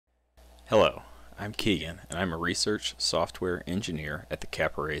Hello, I'm Keegan, and I'm a research software engineer at the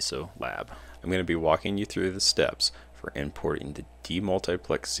Capareso lab. I'm going to be walking you through the steps for importing the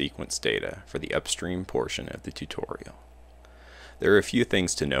demultiplexed sequence data for the upstream portion of the tutorial. There are a few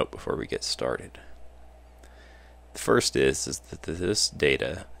things to note before we get started. The first is that this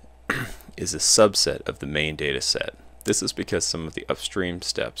data is a subset of the main data set. This is because some of the upstream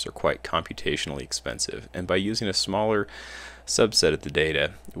steps are quite computationally expensive, and by using a smaller subset of the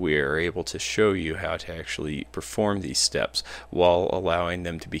data, we are able to show you how to actually perform these steps while allowing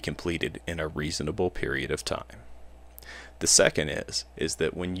them to be completed in a reasonable period of time. The second is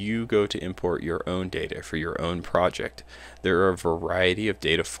that when you go to import your own data for your own project, there are a variety of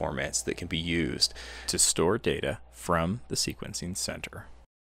data formats that can be used to store data from the sequencing center.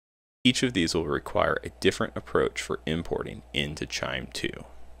 Each of these will require a different approach for importing into QIIME 2.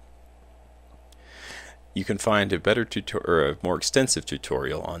 You can find a better or a more extensive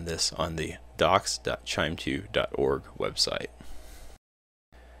tutorial on this on the docs.qiime2.org website.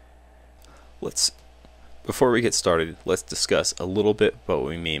 Before we get started, let's discuss a little bit what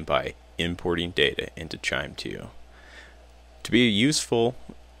we mean by importing data into QIIME 2. To be useful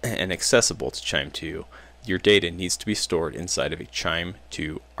and accessible to QIIME 2, your data needs to be stored inside of a QIIME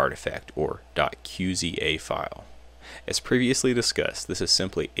 2 artifact or .qza file. As previously discussed, this is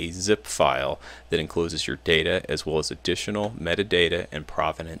simply a zip file that encloses your data as well as additional metadata and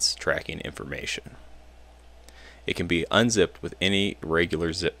provenance tracking information. It can be unzipped with any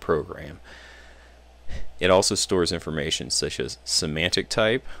regular zip program. It also stores information such as semantic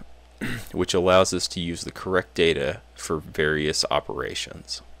type, which allows us to use the correct data for various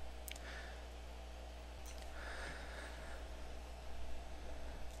operations.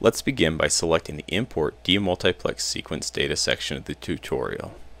 Let's begin by selecting the Import Demultiplexed Sequence Data section of the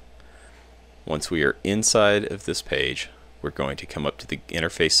tutorial. Once we are inside of this page, we're going to come up to the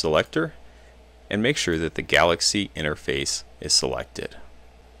interface selector and make sure that the Galaxy interface is selected.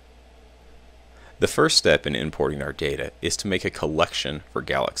 The first step in importing our data is to make a collection for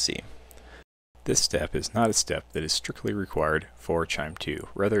Galaxy. This step is not a step that is strictly required for QIIME 2.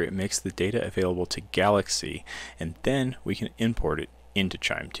 Rather, it makes the data available to Galaxy, and then we can import it into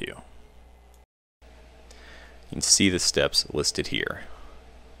QIIME 2. You can see the steps listed here.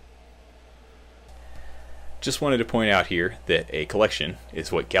 Just wanted to point out here that a collection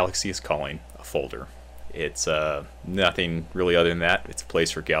is what Galaxy is calling a folder. It's nothing really other than that. It's a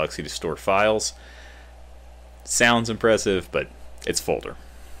place for Galaxy to store files. Sounds impressive, but it's a folder.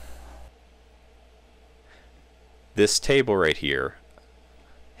 This table right here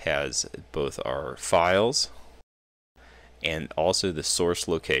has both our files and also the source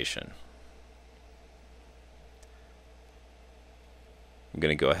location. I'm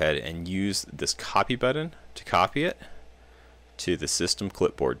going to go ahead and use this copy button to copy it to the system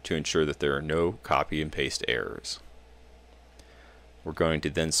clipboard to ensure that there are no copy and paste errors. We're going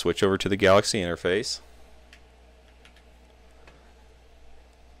to then switch over to the Galaxy interface.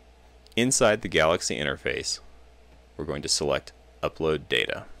 Inside the Galaxy interface, we're going to select Upload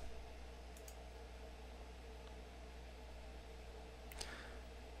Data.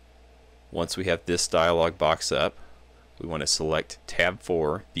 Once we have this dialog box up, we want to select tab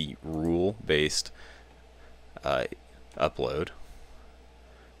 4, the rule-based upload.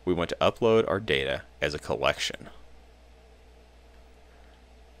 We want to upload our data as a collection.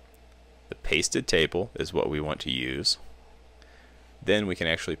 The pasted table is what we want to use. Then we can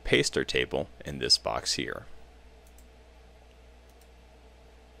actually paste our table in this box here.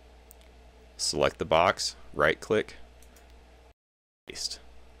 Select the box, right-click, paste.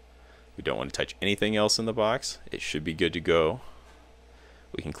 We don't want to touch anything else in the box. It should be good to go.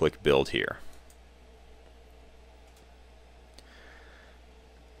 We can click Build here.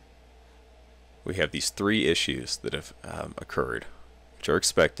 We have these three issues that have occurred, which are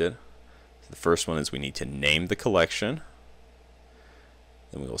expected. The first one is we need to name the collection.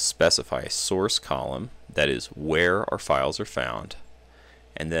 Then we will specify a source column, that is where our files are found.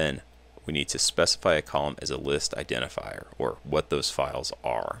 And then we need to specify a column as a list identifier, or what those files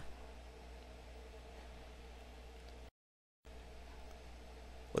are.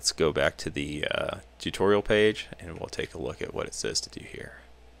 Let's go back to the tutorial page and we'll take a look at what it says to do here.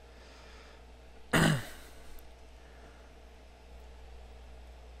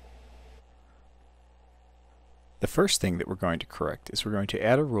 The first thing that we're going to correct is we're going to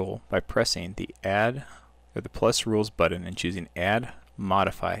add a rule by pressing the Add or the plus rules button and choosing Add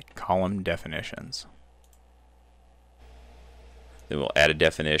Modify Column Definitions. Then we'll add a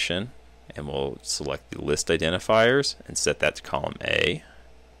definition and we'll select the list identifiers and set that to column A.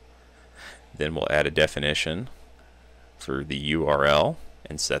 Then we'll add a definition for the URL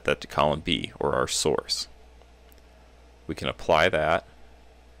and set that to column B, or our source. We can apply that.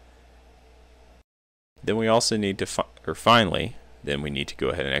 Then we also need to, finally, then we need to go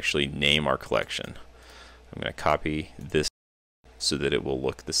ahead and actually name our collection. I'm going to copy this so that it will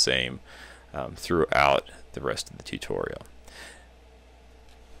look the same throughout the rest of the tutorial.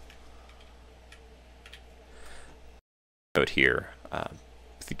 Note here,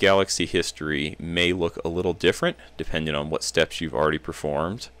 the Galaxy history may look a little different depending on what steps you've already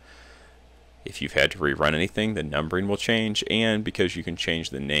performed. If you've had to rerun anything, the numbering will change, and because you can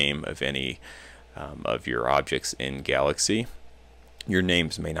change the name of any of your objects in Galaxy, your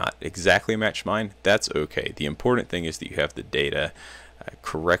names may not exactly match mine. That's okay. The important thing is that you have the data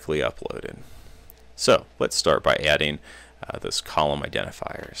correctly uploaded. So let's start by adding those column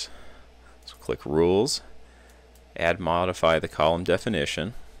identifiers. So click Rules, Add Modify the column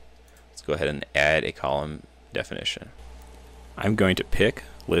definition. Let's go ahead and add a column definition. I'm going to pick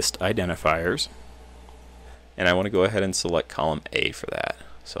List Identifiers, and I want to go ahead and select column A for that.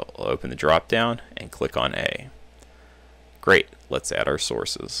 So I'll open the drop down and click on A. Great, let's add our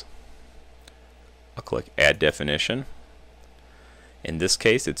sources. I'll click Add Definition. In this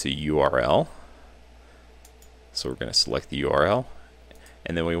case it's a URL, so we're going to select the URL,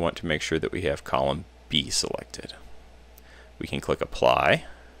 and then we want to make sure that we have column B selected. We can click Apply.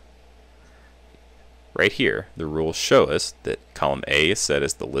 Right here the rules show us that column A is set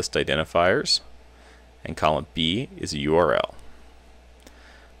as the list identifiers and column B is a URL.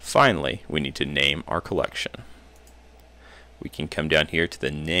 Finally, we need to name our collection. We can come down here to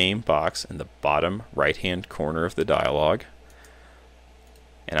the name box in the bottom right hand corner of the dialog,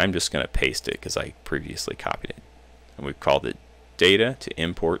 and I'm just going to paste it because I previously copied it, and we've called it Data to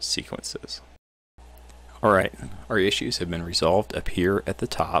Import Sequences. Alright, our issues have been resolved up here at the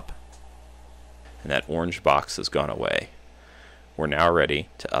top, and that orange box has gone away. We're now ready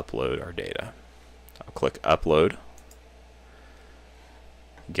to upload our data. I'll click Upload.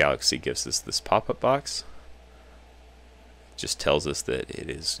 Galaxy gives us this pop-up box. It just tells us that it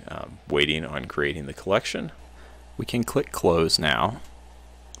is waiting on creating the collection. We can click Close now,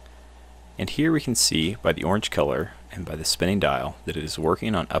 and here we can see by the orange color and by the spinning dial that it is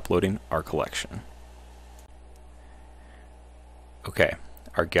working on uploading our collection. Okay,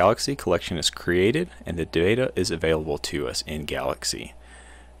 our Galaxy collection is created and the data is available to us in Galaxy.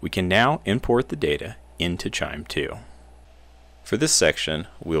 We can now import the data into QIIME 2. For this section,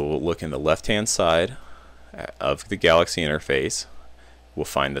 we'll look in the left-hand side of the Galaxy interface. We'll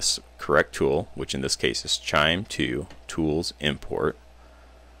find this correct tool, which in this case is QIIME 2 Tools Import.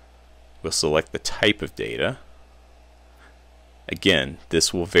 We'll select the type of data. Again,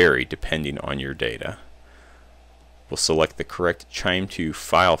 this will vary depending on your data. We'll select the correct QIIME 2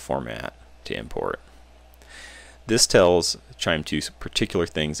 file format to import. This tells QIIME 2 particular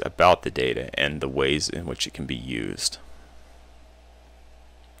things about the data and the ways in which it can be used.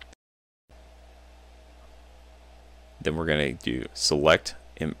 Then we're going to do select,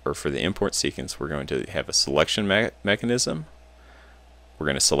 or for the import sequence, we're going to have a selection mechanism. We're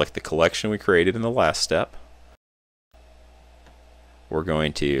going to select the collection we created in the last step. We're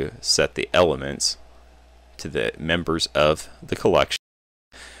going to set the elements to the members of the collection.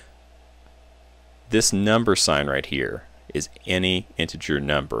 This number sign right here is any integer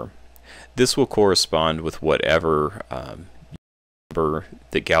number. This will correspond with whatever number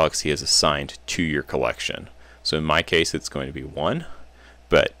the Galaxy has assigned to your collection. So in my case it's going to be 1,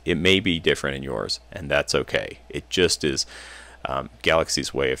 but it may be different in yours, and that's okay. It just is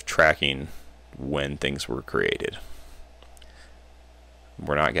Galaxy's way of tracking when things were created.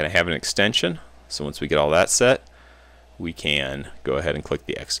 We're not going to have an extension, so once we get all that set, we can go ahead and click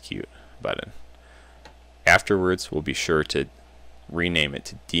the Execute button. Afterwards, we'll be sure to rename it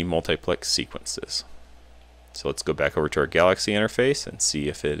to demultiplexed sequences. So let's go back over to our Galaxy interface and see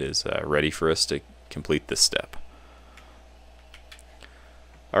if it is ready for us to complete this step.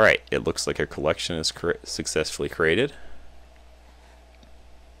 Alright, it looks like our collection is successfully created.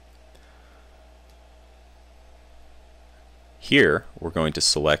 Here we're going to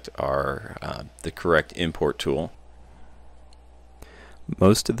select our the correct import tool.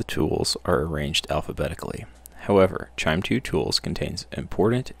 Most of the tools are arranged alphabetically. However, QIIME 2 Tools contains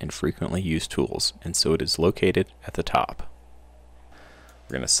important and frequently used tools, and so it is located at the top.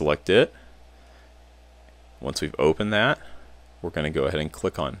 We're going to select it. Once we've opened that, we're going to go ahead and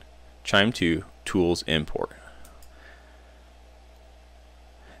click on QIIME 2 Tools Import.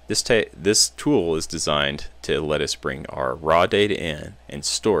 This tool is designed to let us bring our raw data in and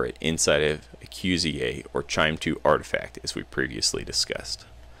store it inside of a QZA or QIIME 2 artifact, as we previously discussed.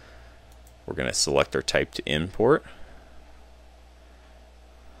 We're going to select our type to import,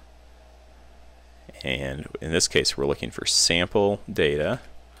 And in this case, we're looking for sample data,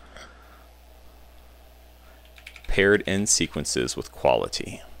 paired end sequences with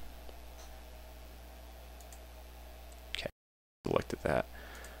quality. Okay, selected that.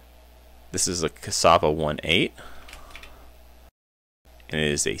 This is a Cassava 1.8, and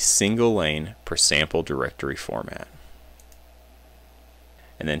it is a single lane per sample directory format.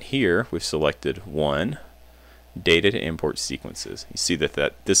 And then here we've selected 1, data to import sequences. You see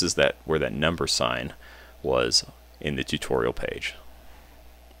that this is where that number sign was in the tutorial page.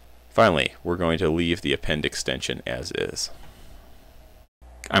 Finally, we're going to leave the append extension as is.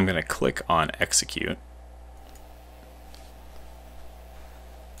 I'm going to click on execute.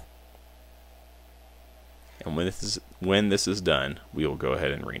 And when this is done, we will go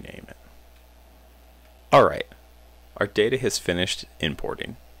ahead and rename it. Alright, our data has finished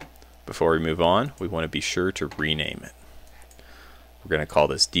importing. Before we move on, we want to be sure to rename it. We're going to call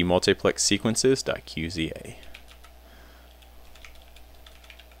this demultiplexed sequences.qza.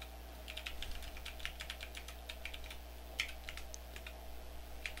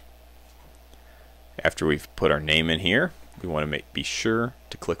 After we've put our name in here, we want to be sure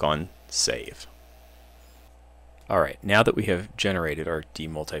to click on Save. Alright, now that we have generated our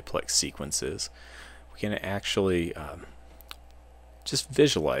demultiplexed sequences, we can actually just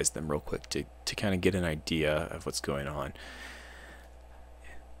visualize them real quick to kind of get an idea of what's going on.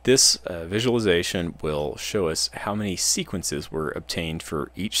 This visualization will show us how many sequences were obtained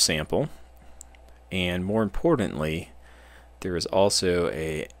for each sample, and more importantly, there is also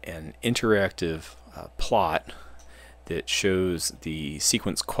an interactive plot that shows the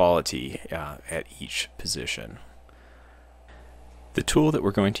sequence quality at each position. The tool that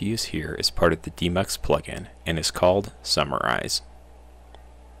we're going to use here is part of the demux plugin and is called Summarize.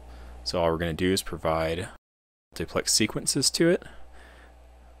 So all we're going to do is provide multiplex sequences to it,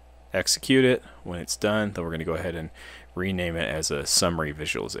 execute it. When it's done, then we're going to go ahead and rename it as a summary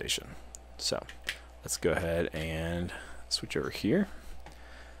visualization. So let's go ahead and switch over here.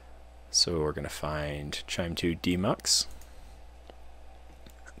 So we're going to find Chime2 demux.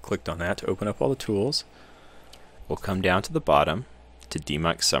 Clicked on that to open up all the tools. We'll come down to the bottom to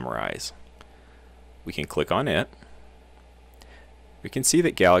demux summarize. We can click on it. We can see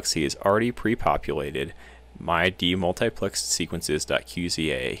that Galaxy has already pre-populated my demultiplexed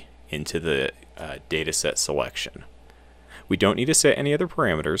sequences.qza into the dataset selection. We don't need to set any other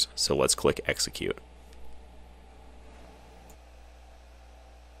parameters, so let's click execute.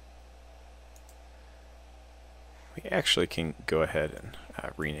 We actually can go ahead and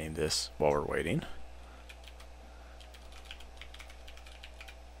rename this while we're waiting.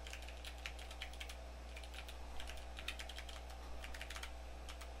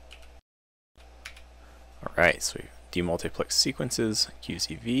 Alright, so we demultiplex sequences,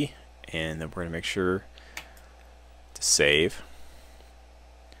 QZV, and then we're going to make sure to save.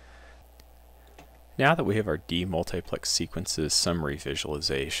 Now that we have our demultiplex sequences summary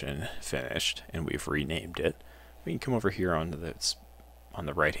visualization finished and we've renamed it, we can come over here on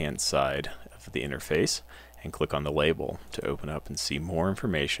the right hand side of the interface and click on the label to open up and see more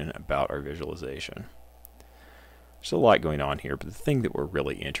information about our visualization. There's a lot going on here, but the thing that we're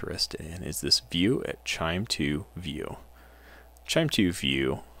really interested in is this view at Chime2 View. Chime2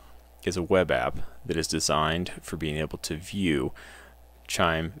 View is a web app that is designed for being able to view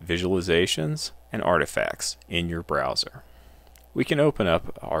Chime visualizations and artifacts in your browser. We can open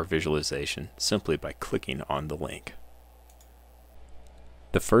up our visualization simply by clicking on the link.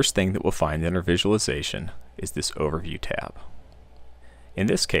 The first thing that we'll find in our visualization is this Overview tab. In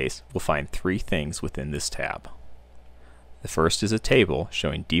this case, we'll find 3 things within this tab. The first is a table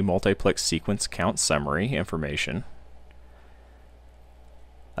showing demultiplexed sequence count summary information,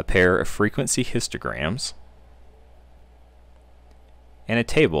 a pair of frequency histograms, and a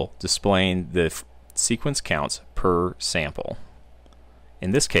table displaying the sequence counts per sample.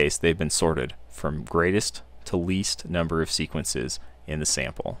 In this case, they've been sorted from greatest to least number of sequences in the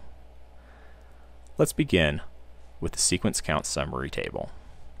sample. Let's begin with the sequence count summary table.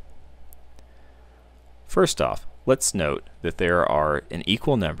 First off, let's note that there are an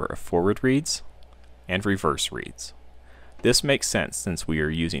equal number of forward reads and reverse reads. This makes sense since we are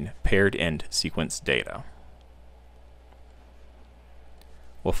using paired end sequence data.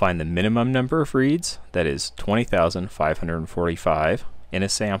 We'll find the minimum number of reads, that is 20,545 in a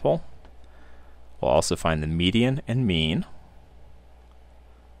sample. We'll also find the median and mean.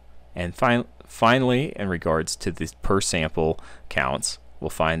 And finally, in regards to the per sample counts, we'll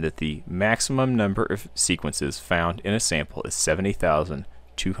find that the maximum number of sequences found in a sample is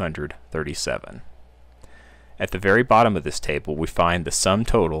 70,237. At the very bottom of this table, we find the sum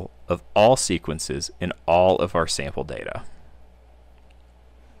total of all sequences in all of our sample data.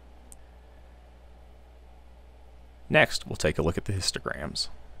 Next, we'll take a look at the histograms.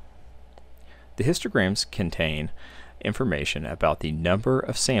 The histograms contain information about the number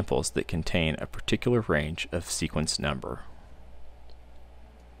of samples that contain a particular range of sequence number.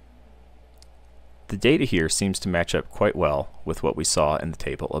 The data here seems to match up quite well with what we saw in the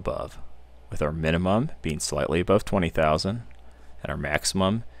table above, with our minimum being slightly above 20,000 and our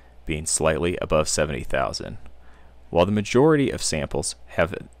maximum being slightly above 70,000, while the majority of samples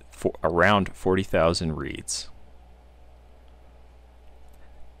have around 40,000 reads.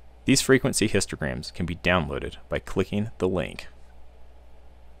 These frequency histograms can be downloaded by clicking the link.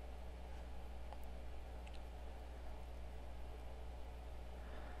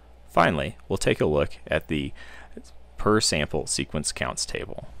 Finally, we'll take a look at the per sample sequence counts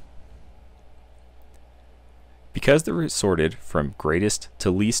table. Because they're sorted from greatest to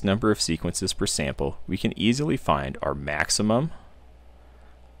least number of sequences per sample, we can easily find our maximum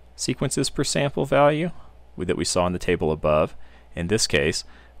sequences per sample value that we saw in the table above. In this case,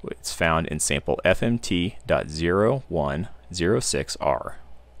 it's found in sample FMT.0106R.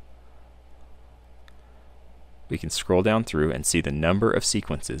 We can scroll down through and see the number of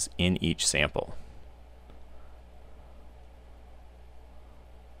sequences in each sample.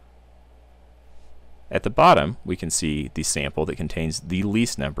 At the bottom, we can see the sample that contains the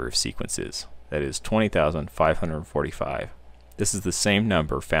least number of sequences, that is 20,545. This is the same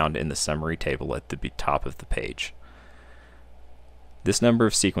number found in the summary table at the top of the page. This number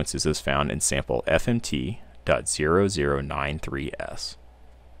of sequences is found in sample FMT.0093S.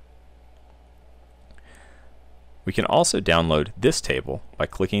 We can also download this table by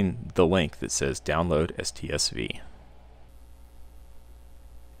clicking the link that says Download as TSV.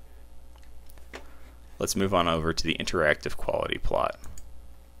 Let's move on over to the interactive quality plot.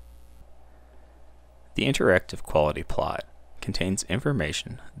 The interactive quality plot contains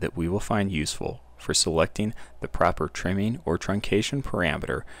information that we will find useful for selecting the proper trimming or truncation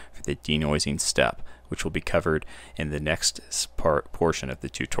parameter for the denoising step, which will be covered in the next portion of the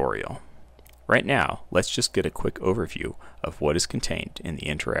tutorial. Right now, let's just get a quick overview of what is contained in the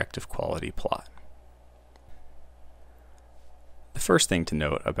interactive quality plot. The first thing to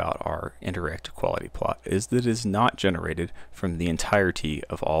note about our interactive quality plot is that it is not generated from the entirety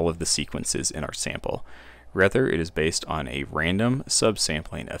of all of the sequences in our sample. Rather, it is based on a random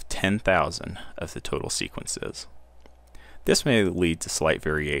subsampling of 10,000 of the total sequences. This may lead to slight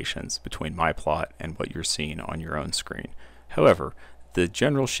variations between my plot and what you're seeing on your own screen. However, the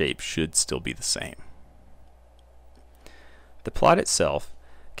general shape should still be the same. The plot itself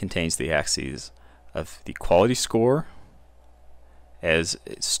contains the axes of the quality score as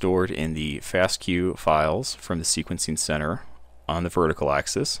stored in the FASTQ files from the sequencing center on the vertical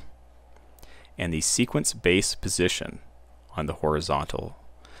axis, and the sequence base position on the horizontal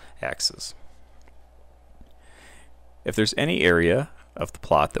axis. If there's any area of the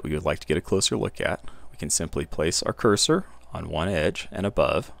plot that we would like to get a closer look at, we can simply place our cursor on one edge and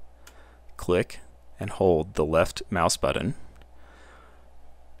above, click and hold the left mouse button,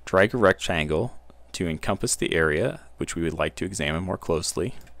 drag a rectangle to encompass the area which we would like to examine more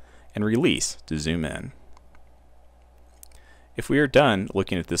closely, and release to zoom in. If we are done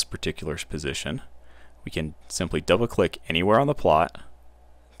looking at this particular position, we can simply double click anywhere on the plot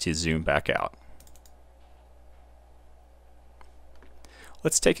to zoom back out.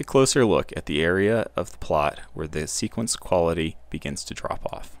 Let's take a closer look at the area of the plot where the sequence quality begins to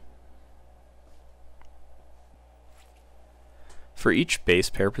drop off. For each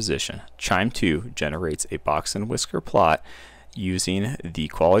base pair position, QIIME 2 generates a box and whisker plot using the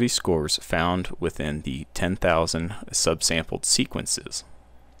quality scores found within the 10,000 subsampled sequences.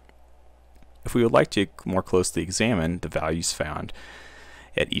 If we would like to more closely examine the values found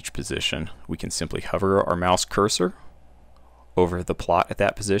at each position, we can simply hover our mouse cursor over the plot at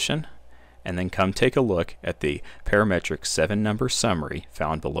that position and then come take a look at the parametric 7-number summary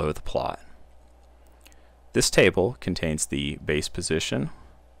found below the plot. This table contains the base position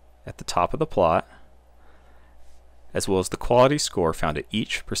at the top of the plot, as well as the quality score found at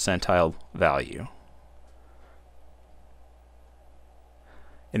each percentile value.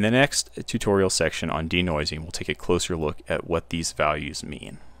 In the next tutorial section on denoising, we'll take a closer look at what these values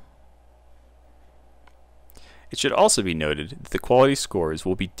mean. It should also be noted that the quality scores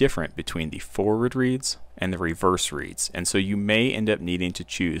will be different between the forward reads and the reverse reads, and so you may end up needing to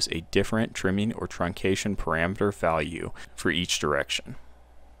choose a different trimming or truncation parameter value for each direction.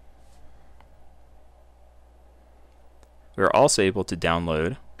 We are also able to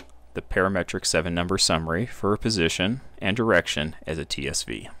download the parametric 7-number summary for a position and direction as a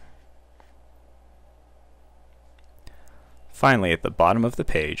TSV. Finally, at the bottom of the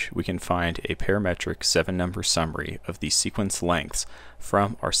page, we can find a parametric 7-number summary of the sequence lengths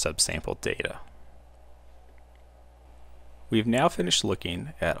from our subsample data. We've now finished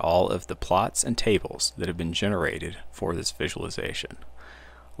looking at all of the plots and tables that have been generated for this visualization.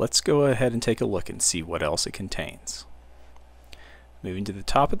 Let's go ahead and take a look and see what else it contains. Moving to the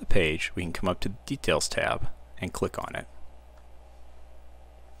top of the page, we can come up to the Details tab and click on it.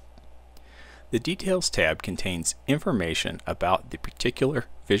 The Details tab contains information about the particular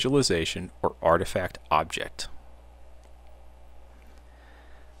visualization or artifact object.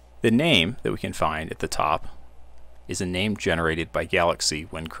 The name that we can find at the top is a name generated by Galaxy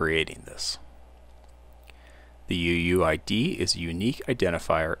when creating this. The UUID is a unique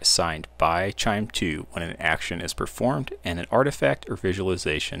identifier assigned by QIIME2 when an action is performed and an artifact or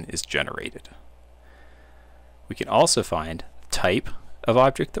visualization is generated. We can also find the type of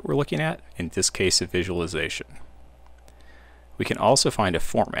object that we're looking at, in this case a visualization. We can also find a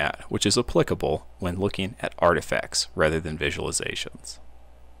format which is applicable when looking at artifacts rather than visualizations.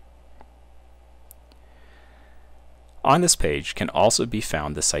 On this page can also be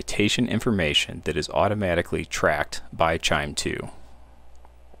found the citation information that is automatically tracked by QIIME2.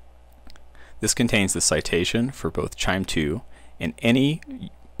 This contains the citation for both QIIME2 and any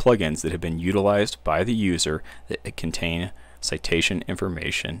plugins that have been utilized by the user that contain citation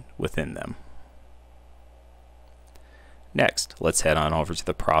information within them. Next, let's head on over to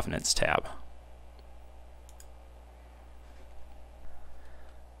the Provenance tab.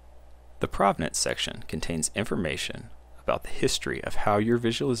 The Provenance section contains information about the history of how your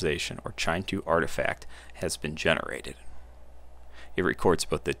visualization or QIIME2 artifact has been generated. It records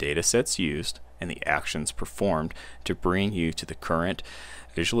both the data sets used and the actions performed to bring you to the current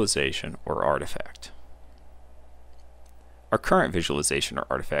visualization or artifact. Our current visualization or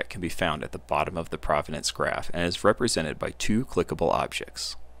artifact can be found at the bottom of the provenance graph and is represented by two clickable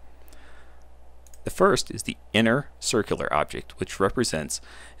objects. The first is the inner circular object, which represents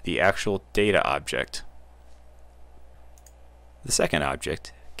the actual data object. The second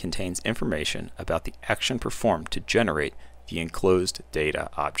object contains information about the action performed to generate the enclosed data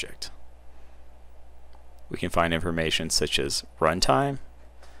object. We can find information such as runtime,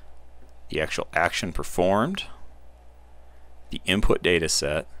 the actual action performed, the input data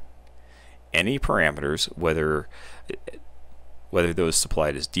set, any parameters, whether those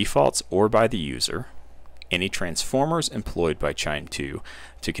supplied as defaults or by the user, any transformers employed by QIIME2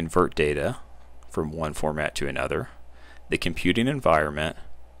 to convert data from one format to another, the computing environment,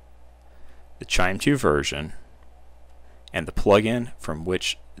 the QIIME2 version, and the plugin from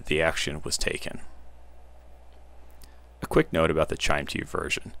which the action was taken. A quick note about the QIIME2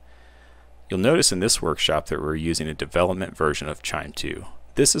 version. You'll notice in this workshop that we're using a development version of QIIME2.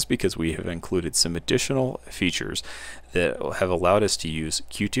 This is because we have included some additional features that have allowed us to use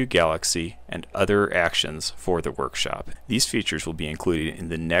Q2 Galaxy and other actions for the workshop. These features will be included in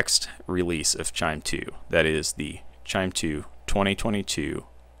the next release of QIIME2, that is the QIIME2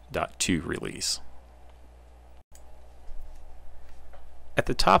 2022.2 release. At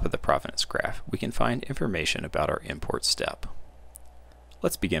the top of the provenance graph, we can find information about our import step.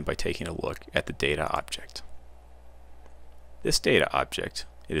 Let's begin by taking a look at the data object. This data object,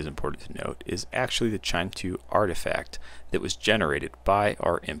 it is important to note, is actually the QIIME2 artifact that was generated by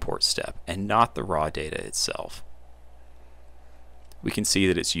our import step and not the raw data itself. We can see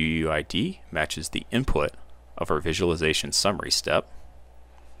that its UUID matches the input of our visualization summary step.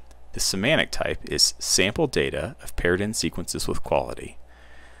 The semantic type is sample data of paired-in sequences with quality.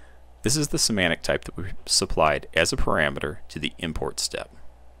 This is the semantic type that we supplied as a parameter to the import step.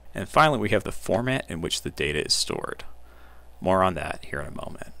 And finally, we have the format in which the data is stored. More on that here in a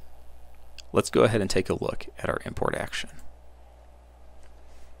moment. Let's go ahead and take a look at our import action.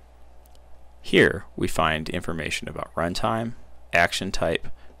 Here we find information about runtime, action type,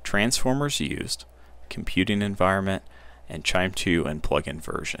 transformers used, computing environment, and QIIME2 and plugin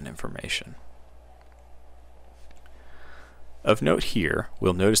version information. Of note here,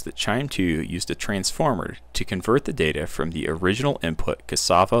 we'll notice that QIIME2 used a transformer to convert the data from the original input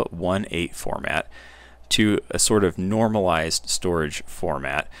Cassava 1.8 format to a sort of normalized storage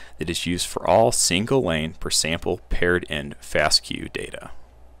format that is used for all single lane per sample paired in FASTQ data.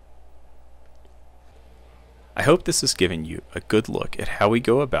 I hope this has given you a good look at how we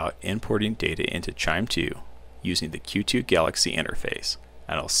go about importing data into QIIME2 using the Q2 Galaxy interface,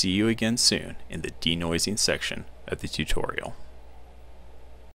 and I'll see you again soon in the denoising section of the tutorial.